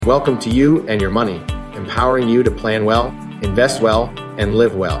Welcome to You and Your Money, empowering you to plan well, invest well, and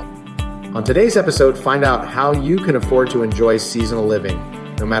live well. On today's episode, find out how you can afford to enjoy seasonal living,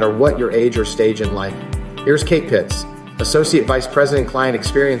 no matter what your age or stage in life. Here's Kate Pitts, Associate Vice President, Client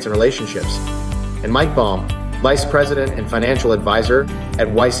Experience and Relationships, and Mike Baum, Vice President and Financial Advisor at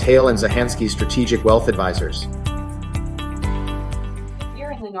Weiss Hale and Zahansky Strategic Wealth Advisors. If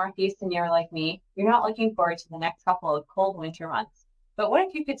you're in the Northeast and you're like me, you're not looking forward to the next couple of cold winter months. But what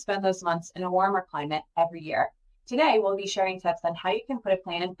if you could spend those months in a warmer climate every year? Today, we'll be sharing tips on how you can put a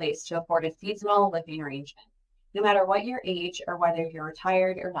plan in place to afford a seasonal living arrangement, no matter what your age or whether you're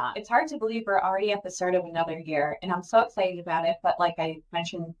retired or not. It's hard to believe we're already at the start of another year, and I'm so excited about it. But like I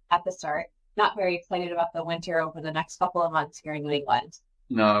mentioned at the start, not very excited about the winter over the next couple of months here in New England.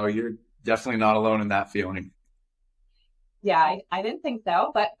 No, you're definitely not alone in that feeling. Yeah, I didn't think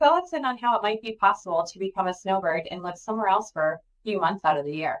so, but fill us in on how it might be possible to become a snowbird and live somewhere else for a few months out of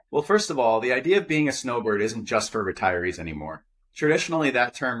the year. Well, first of all, the idea of being a snowbird isn't just for retirees anymore. Traditionally,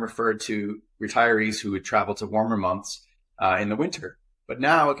 that term referred to retirees who would travel to warmer months in the winter. But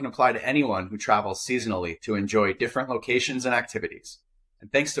now it can apply to anyone who travels seasonally to enjoy different locations and activities.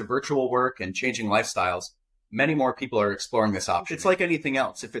 And thanks to virtual work and changing lifestyles, many more people are exploring this option. It's like anything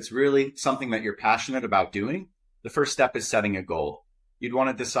else. If it's really something that you're passionate about doing, the first step is setting a goal. You'd want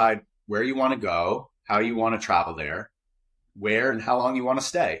to decide where you want to go, how you want to travel there, where and how long you want to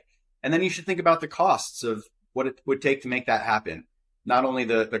stay. And then you should think about the costs of what it would take to make that happen. Not only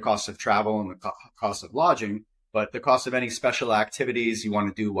the cost of travel and the cost of lodging, but the cost of any special activities you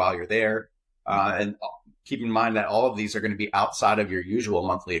want to do while you're there. And keep in mind that all of these are going to be outside of your usual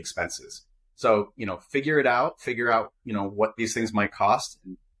monthly expenses. So, figure out, what these things might cost,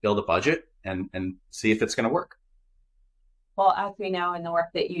 and build a budget and see if it's going to work. Well, as we know in the work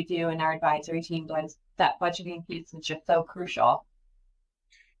that you do in our advisory team, that budgeting piece is just so crucial.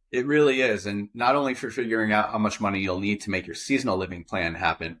 It really is. And not only for figuring out how much money you'll need to make your seasonal living plan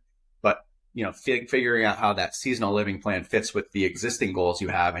happen, but, figuring out how that seasonal living plan fits with the existing goals you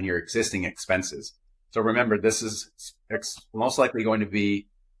have and your existing expenses. So remember, this is most likely going to be,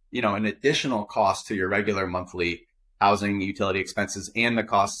 an additional cost to your regular monthly housing, utility expenses, and the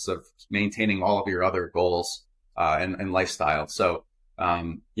costs of maintaining all of your other goals and lifestyle. So,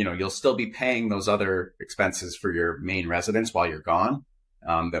 you'll still be paying those other expenses for your main residence while you're gone.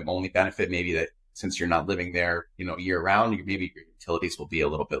 The only benefit maybe that since you're not living there, year round, maybe your utilities will be a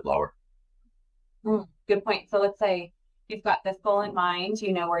little bit lower. Good point. So let's say you've got this goal in mind,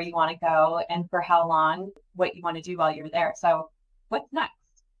 you know where you want to go and for how long, what you want to do while you're there. So what's next?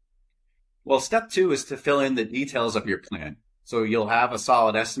 Well, step 2 is to fill in the details of your plan. So you'll have a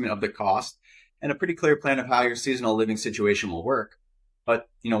solid estimate of the cost and a pretty clear plan of how your seasonal living situation will work. But,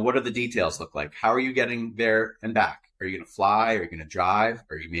 what do the details look like? How are you getting there and back? Are you going to fly? Are you going to drive?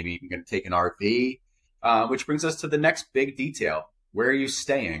 Are you maybe even going to take an RV? Which brings us to the next big detail. Where are you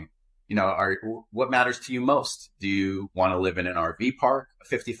staying? What matters to you most? Do you want to live in an RV park, a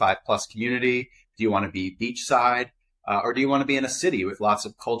 55 plus community? Do you want to be beachside? Or do you want to be in a city with lots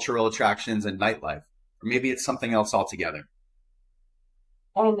of cultural attractions and nightlife? Or maybe it's something else altogether.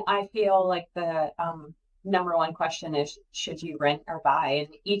 And I feel like the number one question is, should you rent or buy?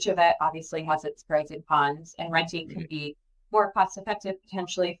 And each of it obviously has its pros and cons. And renting can be more cost effective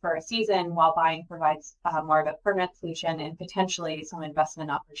potentially for a season, while buying provides more of a permanent solution and potentially some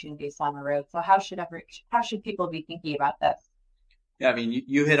investment opportunities down the road. So how should people be thinking about this? Yeah, I mean,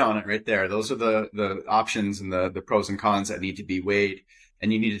 you hit on it right there. Those are the options and the pros and cons that need to be weighed.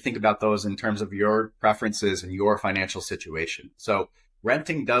 And you need to think about those in terms of your preferences and your financial situation. So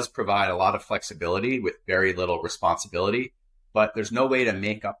renting does provide a lot of flexibility with very little responsibility, but there's no way to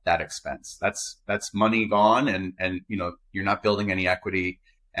make up that expense. That's money gone, and you're not building any equity,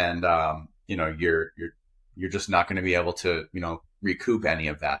 and you're just not going to be able to recoup any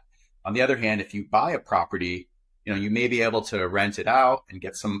of that. On the other hand, if you buy a property, you may be able to rent it out and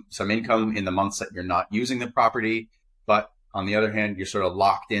get some income in the months that you're not using the property, but on the other hand, you're sort of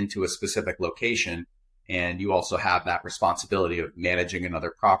locked into a specific location. And you also have that responsibility of managing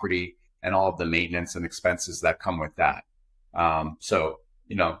another property and all of the maintenance and expenses that come with that. So,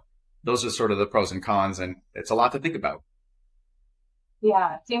 those are sort of the pros and cons, and it's a lot to think about.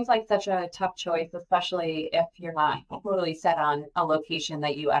 Yeah, it seems like such a tough choice, especially if you're not totally set on a location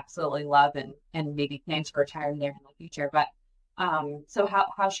that you absolutely love and maybe plan to retire there in the future. But so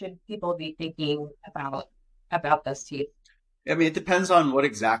how should people be thinking about this, Keith? I mean, it depends on what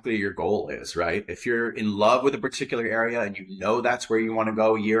exactly your goal is, right? If you're in love with a particular area and that's where you want to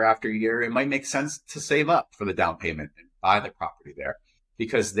go year after year, it might make sense to save up for the down payment and buy the property there,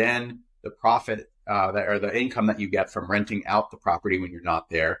 because then the profit the income that you get from renting out the property when you're not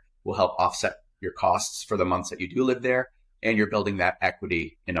there will help offset your costs for the months that you do live there. And you're building that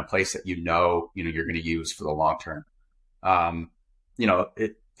equity in a place that you're going to use for the long term.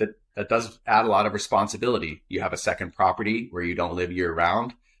 That does add a lot of responsibility. You have a second property where you don't live year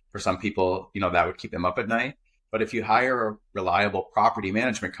round. For some people, that would keep them up at night. But if you hire a reliable property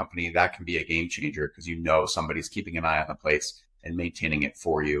management company, that can be a game changer because somebody's keeping an eye on the place and maintaining it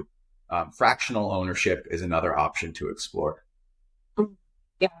for you. Fractional ownership is another option to explore.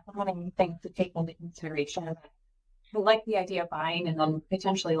 Yeah, one of the things to take into consideration. I like the idea of buying and then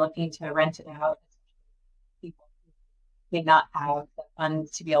potentially looking to rent it out. People may not have the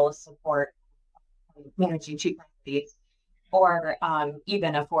funds to be able to support managing cheap properties or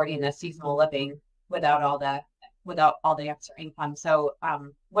even affording the seasonal living without all the extra income. So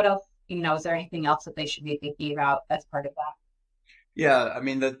what else, is there anything else that they should be thinking about as part of that? Yeah, I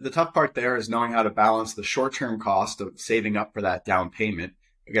mean, the tough part there is knowing how to balance the short-term cost of saving up for that down payment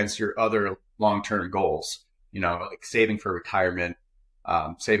against your other long-term goals, like saving for retirement,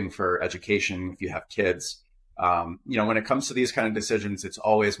 saving for education if you have kids. When it comes to these kind of decisions, it's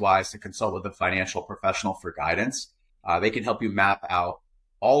always wise to consult with a financial professional for guidance. They can help you map out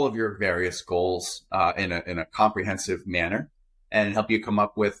all of your various goals in a comprehensive manner and help you come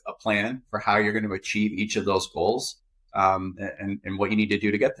up with a plan for how you're going to achieve each of those goals and what you need to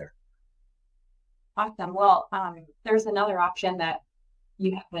do to get there. Awesome. Well, there's another option that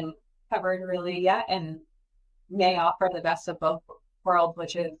you haven't covered really yet and may offer the best of both worlds,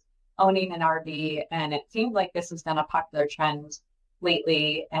 which is owning an RV. And it seems like this has been a popular trend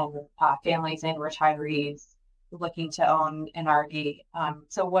lately, and families and retirees looking to own an RV.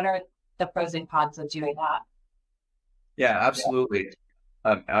 So what are the pros and cons of doing that? Yeah, absolutely.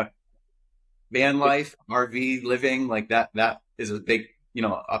 Van life, RV living, like that is a big,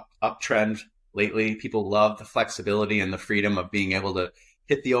 uptrend lately. People love the flexibility and the freedom of being able to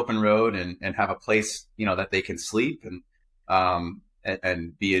hit the open road and have a place, that they can sleep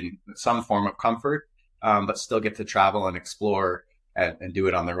and be in some form of comfort, but still get to travel and explore and do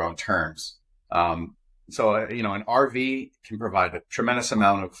it on their own terms. So an RV can provide a tremendous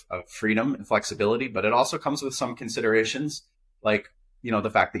amount of freedom and flexibility, but it also comes with some considerations like, the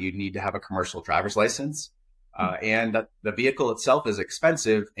fact that you need to have a commercial driver's license, and that the vehicle itself is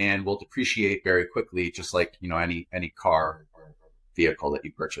expensive and will depreciate very quickly, just like, any car or vehicle that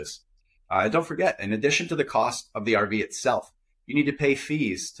you purchase. And don't forget, in addition to the cost of the RV itself, you need to pay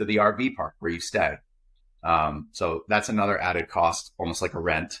fees to the RV park where you stay. So that's another added cost, almost like a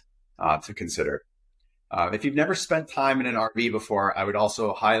rent, to consider. If you've never spent time in an RV before, I would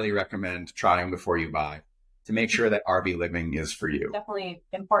also highly recommend trying before you buy to make sure that RV living is for you. Definitely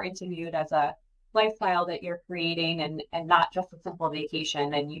important to view it as a lifestyle that you're creating and not just a simple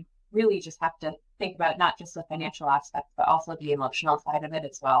vacation. And you really just have to think about not just the financial aspect, but also the emotional side of it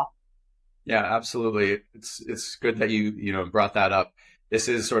as well. Yeah, absolutely. It's good that you brought that up. This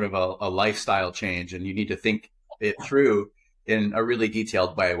is sort of a lifestyle change, and you need to think it through in a really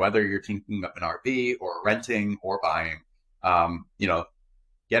detailed way, whether you're thinking of an RV or renting or buying.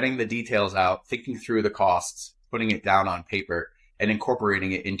 Getting the details out, thinking through the costs, putting it down on paper, and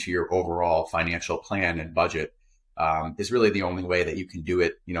incorporating it into your overall financial plan and budget is really the only way that you can do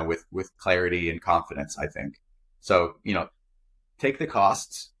it, with clarity and confidence, I think. So, take the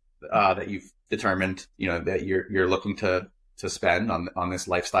costs that you've determined, that you're looking to spend on this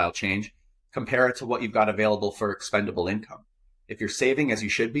lifestyle change, compare it to what you've got available for expendable income. If you're saving as you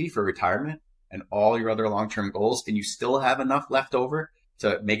should be for retirement and all your other long-term goals, and you still have enough left over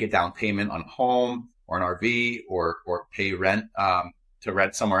to make a down payment on a home or an RV or pay rent to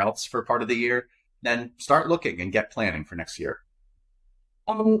rent somewhere else for part of the year, then start looking and get planning for next year.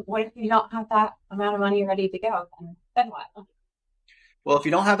 And what if you don't have that amount of money ready to go? Then what? Well, if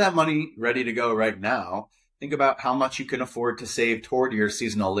you don't have that money ready to go right now, think about how much you can afford to save toward your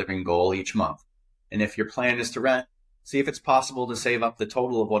seasonal living goal each month. And if your plan is to rent, see if it's possible to save up the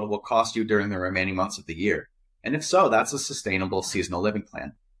total of what it will cost you during the remaining months of the year. And if so, that's a sustainable seasonal living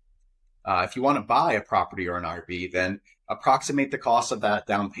plan. If you want to buy a property or an RV, then approximate the cost of that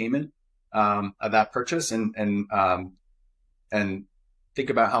down payment of that purchase and think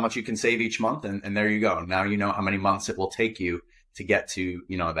about how much you can save each month. And there you go. Now you know how many months it will take you to get to,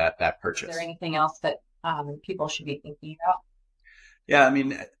 that purchase. Is there anything else that people should be thinking about? Yeah, I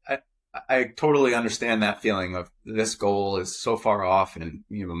mean, I totally understand that feeling of this goal is so far off, and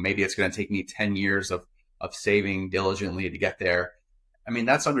maybe it's going to take me 10 years of saving diligently to get there. I mean,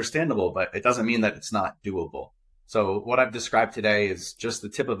 that's understandable, but it doesn't mean that it's not doable. So what I've described today is just the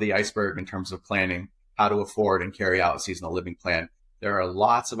tip of the iceberg in terms of planning how to afford and carry out a seasonal living plan there are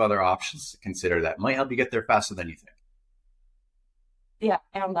lots of other options to consider that might help you get there faster than you think. Yeah,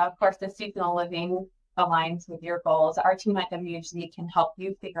 and of course, the seasonal living aligns with your goals. Our team at WHZ can help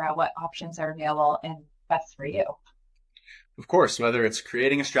you figure out what options are available and best for you. Of course, whether it's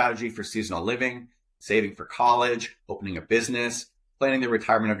creating a strategy for seasonal living, saving for college, opening a business, planning the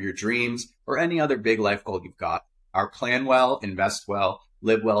retirement of your dreams, or any other big life goal you've got, our Plan Well, Invest Well,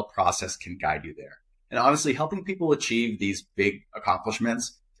 Live Well process can guide you there. And honestly, helping people achieve these big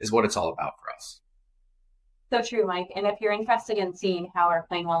accomplishments is what it's all about for us. So true, Mike. And if you're interested in seeing how our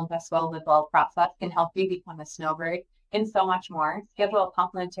Plan Well, Invest Well, Live Well process can help you become a snowbird and so much more, schedule a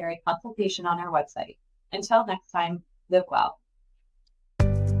complimentary consultation on our website. Until next time, live well.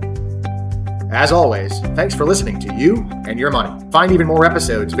 As always, thanks for listening to You and Your Money. Find even more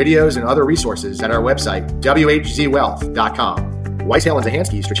episodes, videos, and other resources at our website, whzwealth.com. Weiss Hale &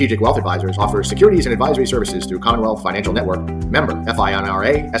 Zahansky Strategic Wealth Advisors offers securities and advisory services through Commonwealth Financial Network, member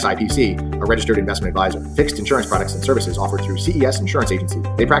FINRA, SIPC, a registered investment advisor. Fixed insurance products and services offered through CES Insurance Agency.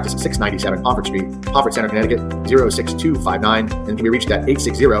 They practice at 697 Pomfret Street, Pomfret Center, Connecticut, 06259, and can be reached at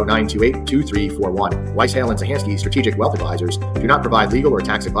 860-928-2341. Weiss Hale & Zahansky Strategic Wealth Advisors do not provide legal or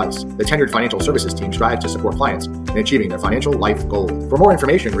tax advice. The tenured financial services team strives to support clients in achieving their financial life goals. For more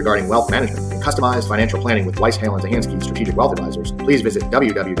information regarding wealth management and customized financial planning with Weiss Hale & Zahansky Strategic Wealth Advisors, please visit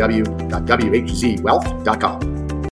www.whzwealth.com.